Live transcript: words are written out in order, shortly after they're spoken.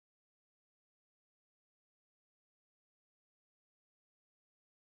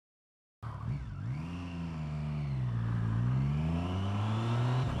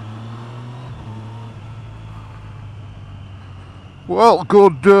Well,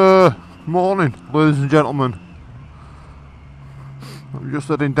 good morning, ladies and gentlemen. I'm just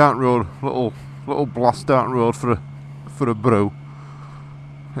heading down the road, little blast down the road for a brew.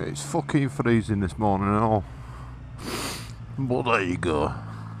 It's fucking freezing this morning and all, but there you go.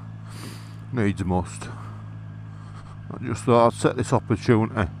 Needs a must. I just thought I'd set this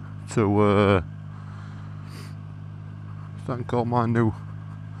opportunity to thank all my new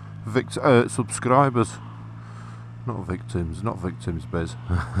subscribers. Not victims, Biz.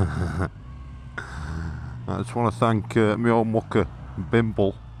 I just want to thank my old mucker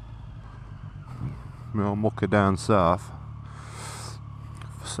Bimble, my old mucker down south,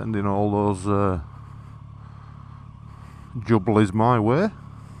 for sending all those jubblies my way.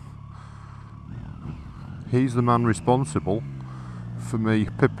 He's the man responsible for me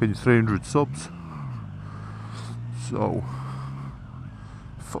pipping 300 subs. So,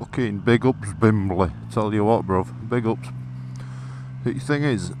 fucking big ups, Bimbley. Tell you what, bruv, big ups. The thing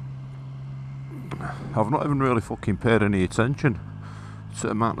is, I've not even really fucking paid any attention to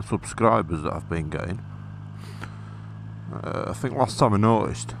the amount of subscribers that I've been getting. I think last time I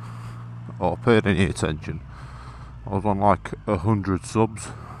noticed, or paid any attention, I was on like 100 subs,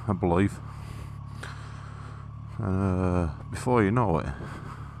 I believe. Before you know it,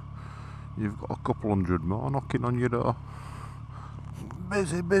 you've got a couple hundred more knocking on your door.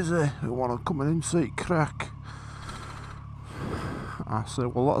 Busy, they want to come in and see crack. I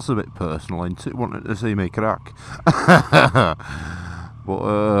said, well, that's a bit personal, ain't it, wanting to see me crack? But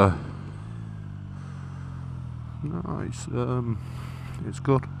no, it's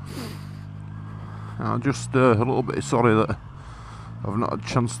good. I'm just a little bit sorry that I've not had a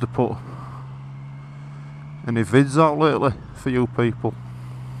chance to put any vids out lately for you people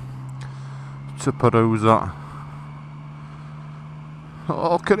to peruse at.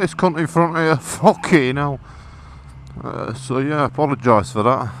 Oh, look at this cunt in front of you, fucking hell. So yeah, I apologise for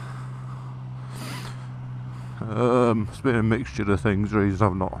that. It's been a mixture of things, reasons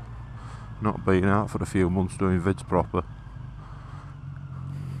I've not been out for a few months doing vids proper.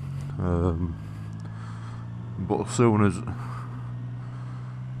 But as soon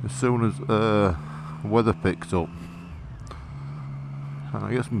as weather picks up and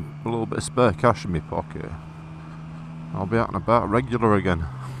I get a little bit of spare cash in my pocket, I'll be out and about regular again.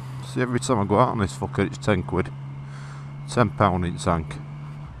 See, every time I go out on this fucker, it's 10 quid. £10 in tank.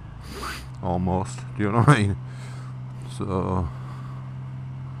 Almost. Do you know what I mean? So,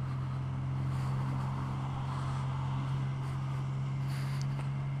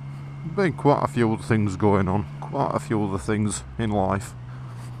 been quite a few other things going on. Quite a few other things in life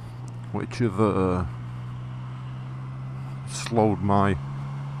which have slowed my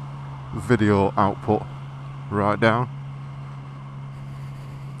video output right down.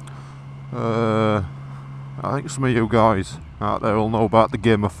 I think some of you guys out there will know about the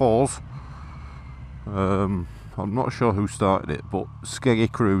Game of Falls. I'm not sure who started it, but Skeggy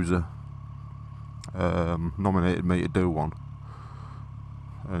Cruiser nominated me to do one.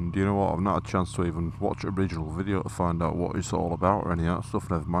 And you know what, I've not had a chance to even watch the original video to find out what it's all about or any of that stuff.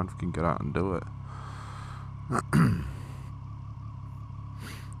 Never mind if we can get out and do it.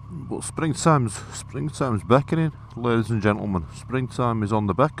 But springtime's beckoning, ladies and gentlemen. Springtime is on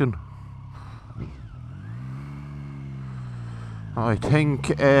the beckon. I think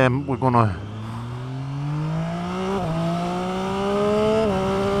we're gonna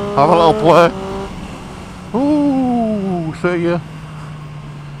have a little play. Ooh, see ya.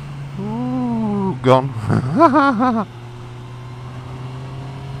 Ooh, gone.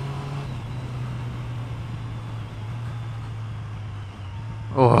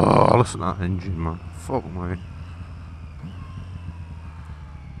 Oh, listen to that engine, man. Fuck me.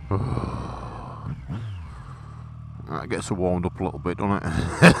 Oh. That gets her warmed up a little bit, doesn't it?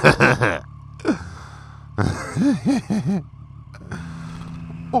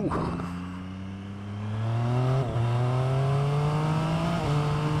 Oh.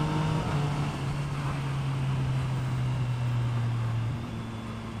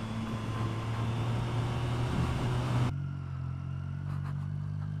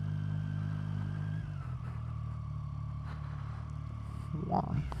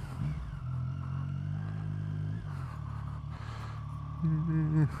 Why?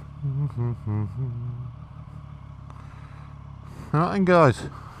 Right then, guys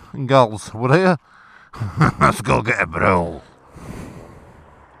and gals, we're here. Let's go get a brew.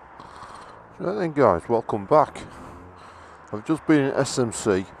 Right then, guys, welcome back. I've just been at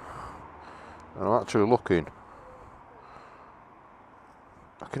SMC and I'm actually looking.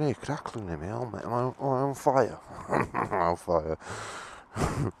 I can hear crackling in my helmet. Am I on fire? I'm on fire.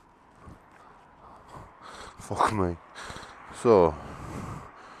 Fuck me. So,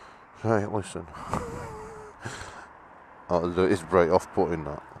 right, listen. It's right off-putting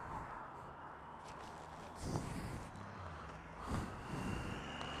that.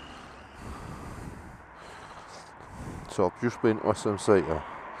 So I've just been to SMC to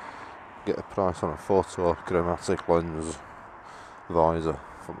get a price on a photochromatic lens visor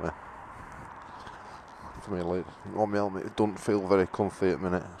for me. On my helmet it doesn't feel very comfy at the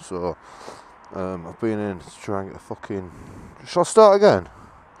minute, so I've been in to try and get a fucking... Shall I start again?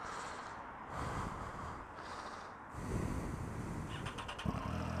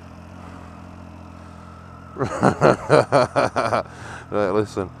 Right,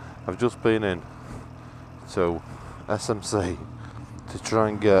 listen, I've just been in to SMC to try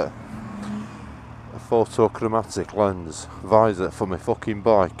and get a photochromatic lens visor for my fucking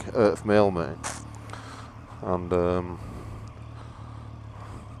bike, for my helmet, and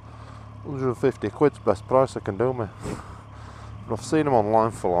 150 quid's best price I can do me. But I've seen them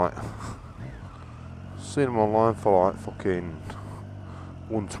online for like fucking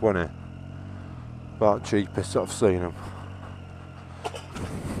 120. About cheapest I've seen them.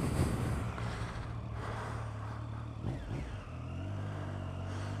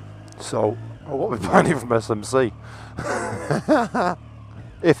 So I won't be buying it from SMC.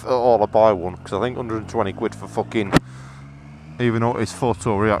 If at all I buy one, because I think 120 quid for fucking, even though it's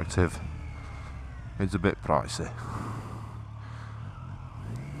photoreactive, it's a bit pricey.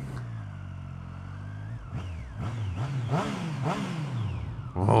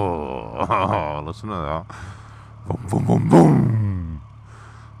 Oh, listen to that. Boom, boom, boom, boom.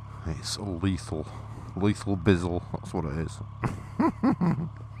 It's a lethal bizzle, that's what it is.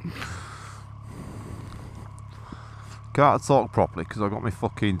 Can't talk properly because I got my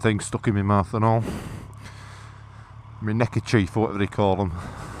fucking thing stuck in my mouth and all. My neckerchief, or whatever they call them.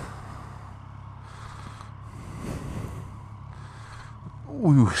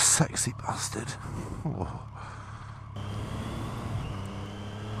 Ooh, sexy bastard. Oh.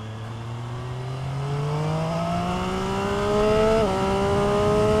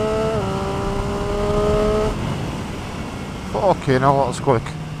 Fucking hell, that was quick.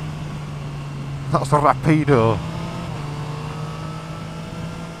 That's a Rapido.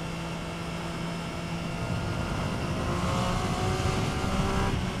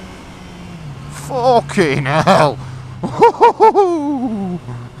 Fucking hell!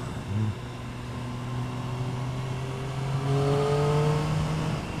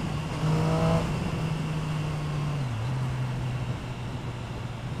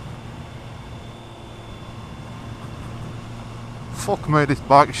 Fuck me, this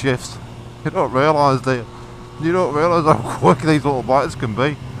bike shifts. You don't realise, do you? You don't realise how quick these little bikes can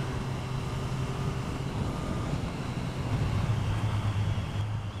be.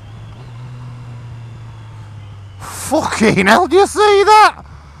 Fucking hell, do you see that?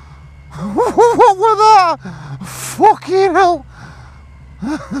 What was that? Fucking hell.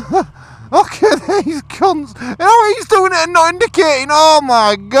 Look at these cunts. Oh, he's doing it and not indicating. Oh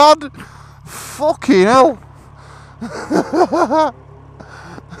my god. Fucking hell.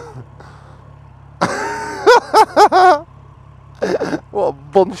 What a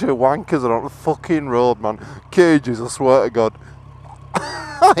bunch of wankers are on the fucking road, man. Cages, I swear to God.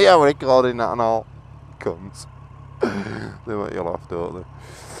 Yeah, we're recording that and all. Cunts. They make you laugh, don't they?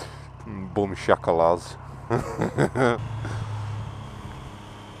 Bum shakalaz.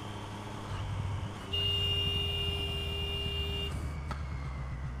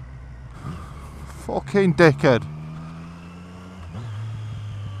 Fucking dickhead.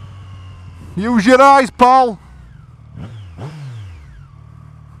 Use your eyes, Paul.